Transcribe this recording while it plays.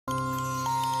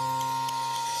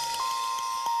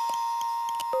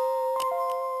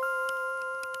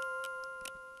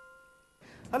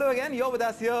Hello again, you're with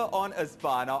us here on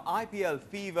Aspire. Now, IPL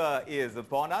fever is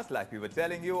upon us, like we were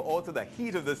telling you. Also, the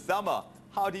heat of the summer.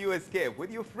 How do you escape?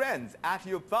 With your friends at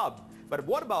your pub. But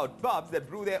what about pubs that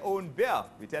brew their own beer?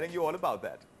 We're telling you all about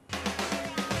that.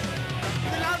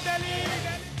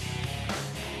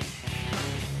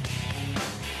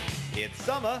 It's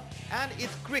summer and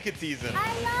it's cricket season.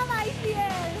 I love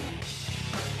IPL.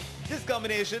 This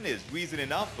combination is reason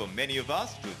enough for many of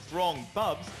us to throng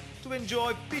pubs to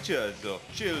enjoy pitchers of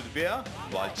chilled beer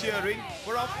while cheering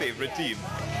for our favorite team.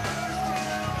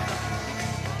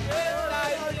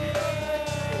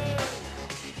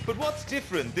 But what's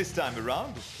different this time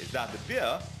around is that the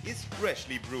beer is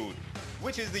freshly brewed,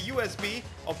 which is the USP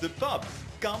of the pubs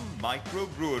come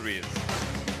microbreweries.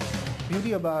 The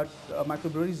beauty about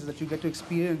microbreweries is that you get to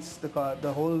experience the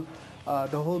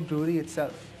whole brewery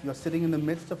itself. You're sitting in the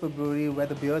midst of a brewery where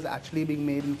the beer is actually being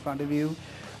made in front of you,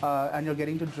 and you're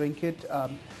getting to drink it.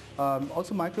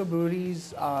 Also,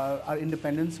 microbreweries are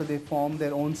independent, so they form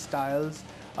their own styles.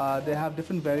 They have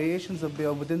different variations of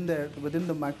beer within the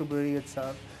microbrewery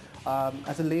itself.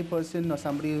 As a layperson or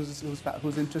somebody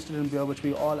who's interested in beer, which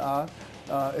we all are,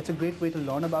 it's a great way to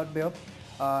learn about beer,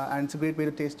 and it's a great way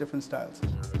to taste different styles.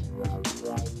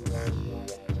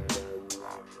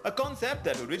 A concept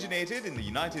that originated in the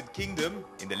United Kingdom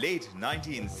in the late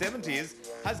 1970s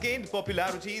has gained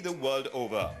popularity the world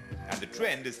over, and the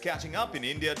trend is catching up in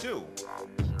India too.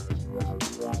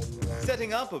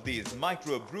 Setting up of these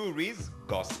microbreweries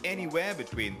costs anywhere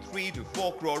between 3 to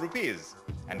 4 crore rupees,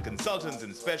 and consultants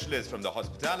and specialists from the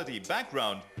hospitality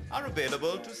background are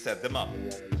available to set them up.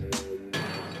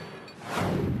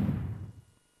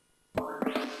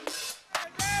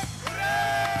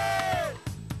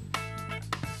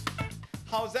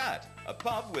 How's that? A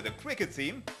pub with a cricket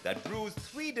theme that brews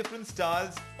 3 different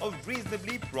styles of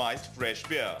reasonably priced fresh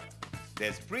beer.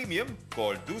 There's premium,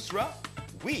 called Dusra,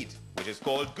 wheat, which is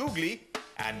called Googly,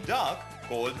 and dark,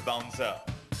 called Bouncer.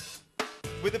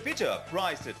 With a pitcher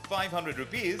priced at 500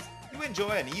 rupees, you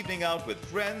enjoy an evening out with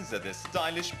friends at this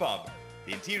stylish pub,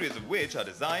 the interiors of which are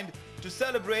designed to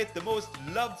celebrate the most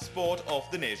loved sport of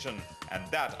the nation, and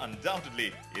that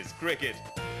undoubtedly is cricket.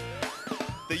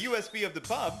 The USP of the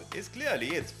pub is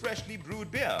clearly its freshly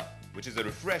brewed beer, which is a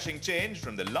refreshing change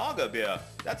from the lager beer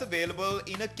that's available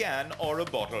in a can or a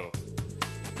bottle.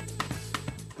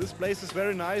 This place is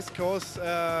very nice because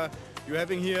you're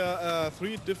having here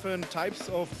 3 different types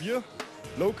of beer,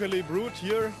 locally brewed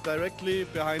here directly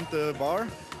behind the bar.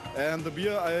 And the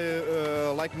beer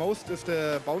I like most is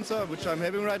the Bouncer, which I'm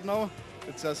having right now.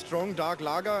 It's a strong dark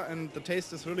lager and the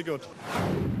taste is really good.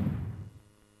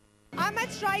 I'm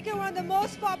at Striker, one of the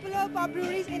most popular pub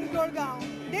breweries in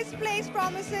Gurgaon. This place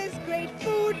promises great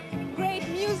food, great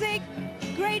music,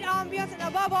 great ambience, and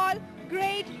above all,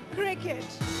 great cricket.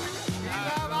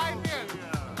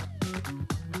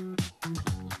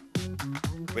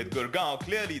 With Gurgaon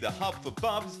clearly the hub for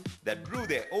pubs that brew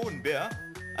their own beer,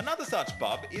 another such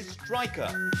pub is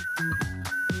Striker.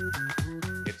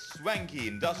 Its swanky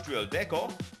industrial decor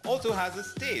also has a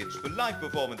stage for live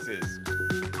performances.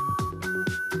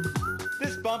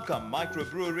 This pub cum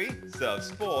microbrewery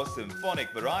serves 4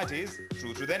 symphonic varieties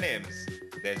true to their names.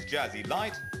 There's Jazzy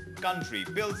Light, Country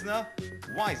Pilsner,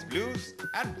 Weiss Blues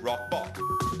and Rock Pop.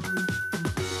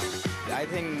 I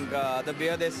think the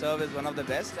beer they serve is one of the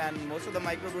best, and most of the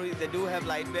microbreweries, they do have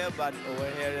light beer, but over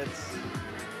here it's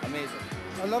amazing.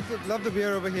 I love the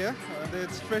beer over here.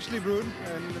 It's freshly brewed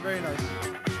and very nice.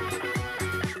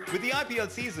 With the IPL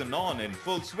season on in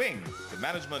full swing, the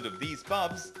management of these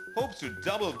pubs hopes to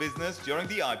double business during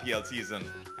the IPL season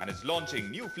and is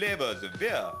launching new flavors of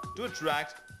beer to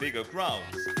attract bigger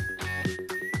crowds.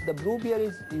 The brew beer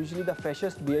is usually the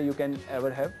freshest beer you can ever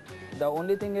have. The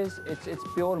only thing is it's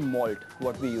pure malt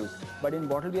what we use, but in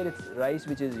bottle beer it's rice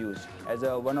which is used as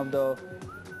one of the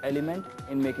element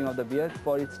in making of the beer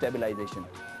for its stabilization.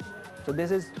 So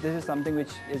this is something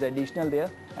which is additional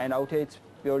there, and out here it's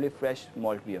purely fresh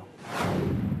malt beer.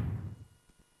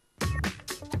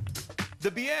 The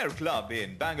Beer Club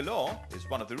in Bangalore is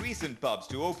one of the recent pubs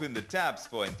to open the taps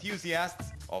for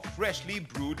enthusiasts of freshly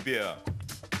brewed beer.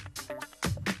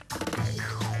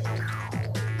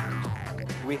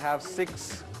 We have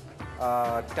 6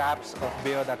 taps of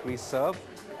beer that we serve.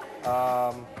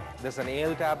 There's an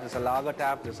ale tap, there's a lager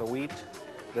tap, there's a wheat,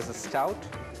 there's a stout,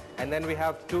 and then we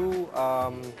have 2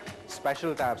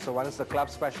 special taps. So one is the club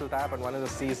special tap and one is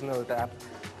a seasonal tap.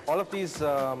 All of these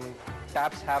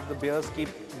taps have the beers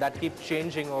that keep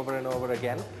changing over and over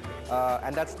again,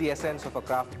 and that's the essence of a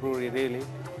craft brewery really,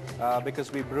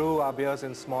 because we brew our beers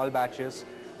in small batches.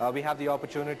 We have the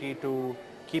opportunity to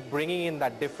keep bringing in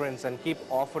that difference and keep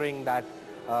offering that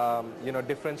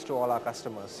difference to all our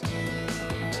customers.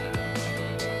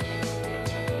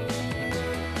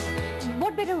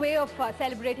 What better way of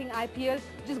celebrating IPL?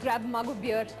 Just grab a mug of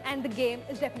beer and the game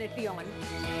is definitely on.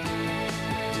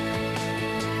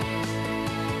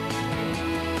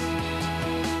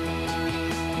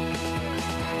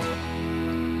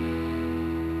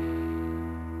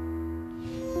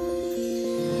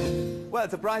 Well,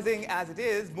 surprising as it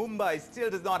is, Mumbai still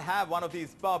does not have one of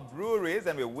these pub breweries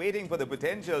and we're waiting for the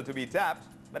potential to be tapped.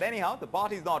 But anyhow, the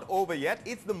party's not over yet.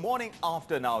 It's the morning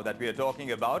after now that we are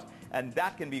talking about, and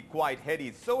that can be quite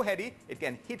heady. So heady, it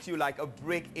can hit you like a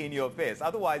brick in your face,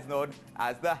 otherwise known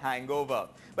as the hangover.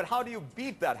 But how do you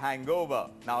beat that hangover?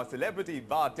 Now, a celebrity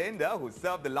bartender who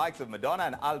served the likes of Madonna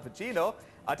and Al Pacino,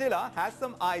 Attila, has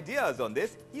some ideas on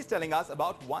this. He's telling us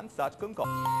about one such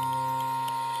concoction.